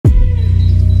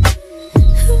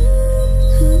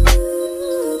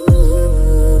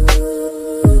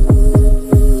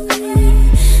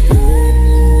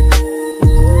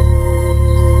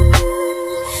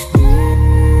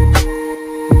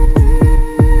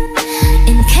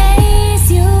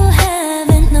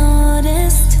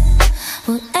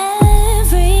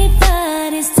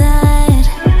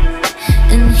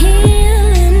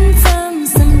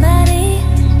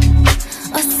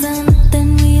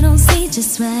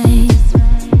right.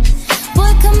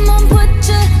 Boy, come on, put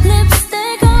your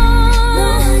lipstick on. No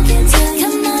one can tell you.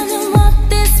 Come on and walk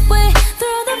this way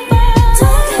through the fire.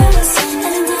 Don't care what's on your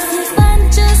mind. And if you find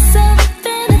yourself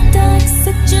in a dark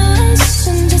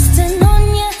situation, just turn on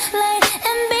your light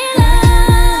and be like,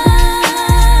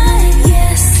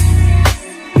 yes.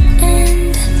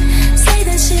 And say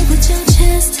that shit with your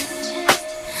chest.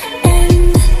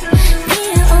 And be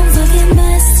your own fucking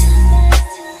best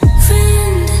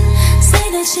friend. Say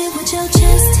that shit with your chest.